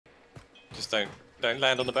Just don't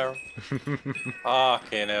land on the barrel.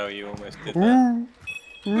 Okay, no, you almost did that.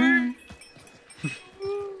 You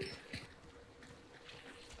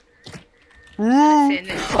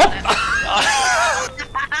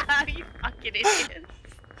fucking idiot.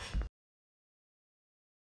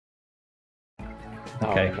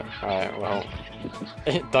 Okay. Alright, well.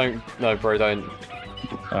 No, bro, don't.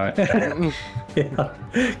 Alright. Yeah.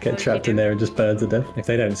 Get trapped in there and just burn to death. If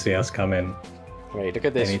they don't see us come in. Wait, look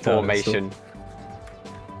at this Anytime formation.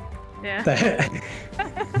 Yeah.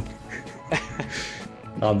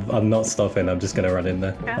 I'm not stopping, I'm just gonna run in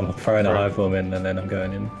there. Yeah. I'm throwing a hive bomb in and then I'm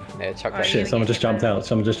going in. Yeah, chuck Oh, that Shit, someone just jumped out.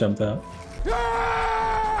 Someone just jumped out.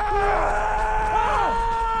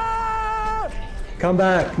 Come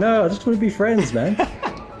back! No, I just want to be friends, man.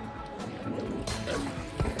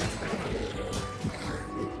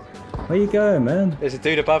 Where you going, man? There's a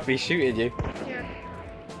dude above me shooting you. Yeah.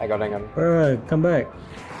 Hang on. Alright, come back.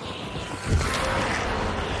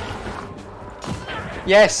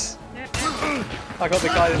 Yes! Yeah. I got the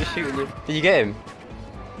guy that was shooting you. Did you get him?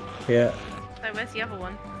 Yeah. So where's the other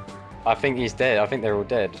one? I think he's dead. I think they're all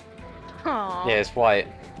dead. Aww. Yeah, it's white.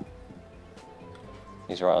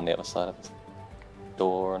 He's right on the other side of the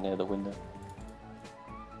door or near the window.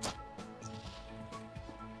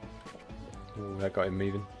 Ooh, I got him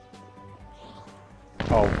moving.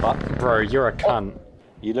 Oh, bro, you're a cunt.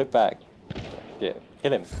 You look back. Yeah,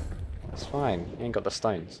 kill him. It's fine. He ain't got the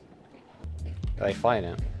stones. Are they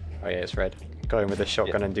fighting it? Oh yeah, it's red. Go in with the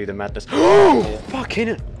shotgun and do the madness. Oh,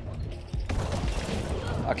 fucking!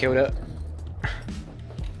 I killed it.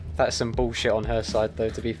 That's some bullshit on her side, though.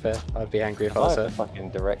 To be fair, I'd be angry if I was her.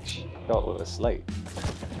 Fucking direct shot with a slate.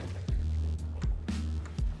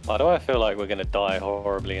 Why do I feel like we're gonna die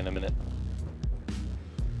horribly in a minute?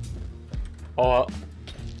 Oh,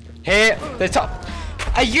 here, the top.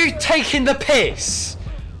 Are you taking the piss?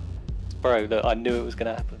 Bro, look, I knew it was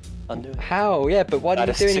gonna happen. I knew it. How? Yeah, but why did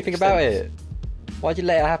you do anything about it? Why'd you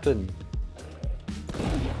let it happen?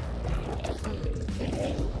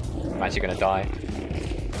 I'm actually gonna die.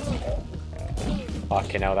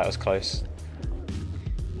 Fucking hell, that was close.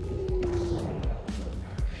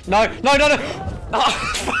 No!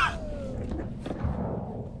 Oh,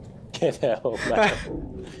 Get out, man.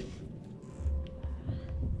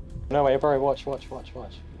 No way, bro, watch.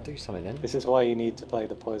 do something then. This is why you need to play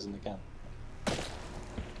the poison again.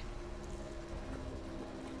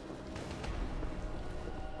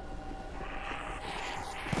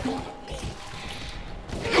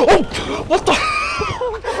 Oh! What the?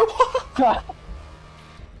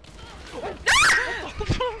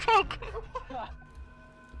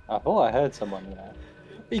 I thought I heard someone there.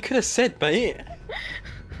 You could have said, mate.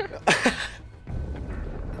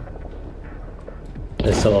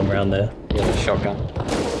 There's someone around there. With a shotgun.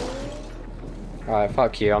 Alright,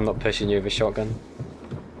 fuck you. I'm not pushing you with a shotgun.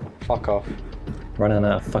 Fuck off. Running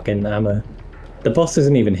out of fucking ammo. The boss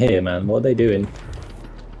isn't even here, man. What are they doing?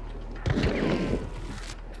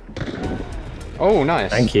 Oh, nice.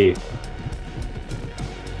 Thank you.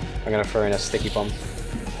 I'm gonna throw in a sticky bomb.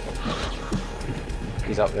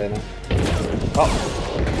 He's up there now.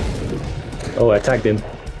 Oh! Oh, I tagged him.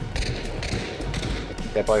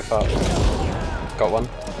 They're both up. Got one.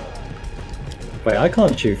 Wait, I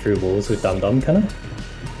can't shoot through walls with Dum Dum, can I? I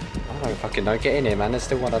don't fucking know. Get in here, man. There's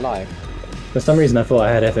still one alive. For some reason I thought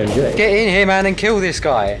I had FMJ. Get in here, man, and kill this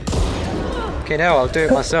guy. Okay, now I'll do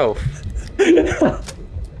it myself.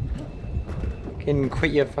 Fucking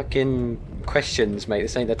quit your fucking questions, mate.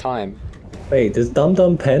 This ain't the time. Wait, does Dum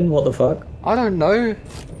Dum pen? What the fuck? I don't know.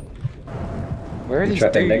 Where are these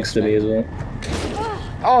Trapped dudes, next to me as well.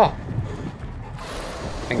 Oh!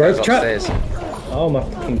 I think Bro, I was it's trapped. upstairs. Oh my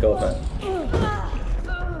fucking god, man.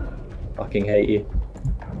 Fucking hate you.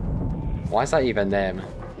 Why is that even there, man?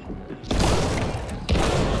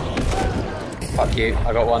 Fuck you,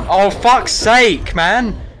 I got one. Oh, fuck's sake,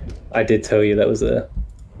 man! I did tell you that was there.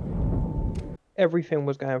 Everything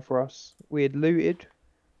was going for us. We had looted.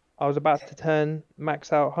 I was about to turn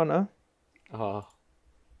max out Hunter, Oh,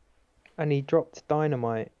 and he dropped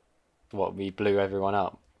dynamite. what, we blew everyone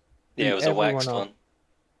up? Yeah, it was a Everyone waxed up. one.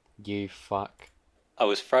 You fuck. I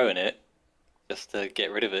was throwing it just to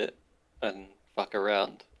get rid of it and fuck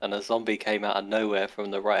around, and a zombie came out of nowhere from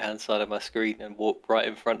the right hand side of my screen and walked right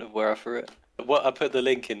in front of where I threw it. What I put the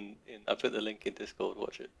link in I put the link in Discord.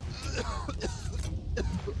 Watch it.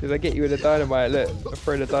 Did I get you with a dynamite? Look, I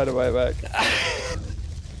threw the dynamite back.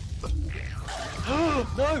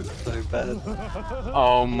 No, so bad.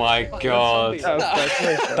 Oh my god. That was my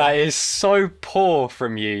choice, though. That is so poor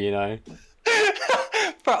from you, you know.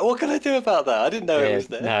 Bro, what can I do about that? I didn't know it was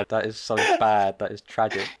there. No, that is so bad. That is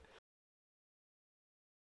tragic.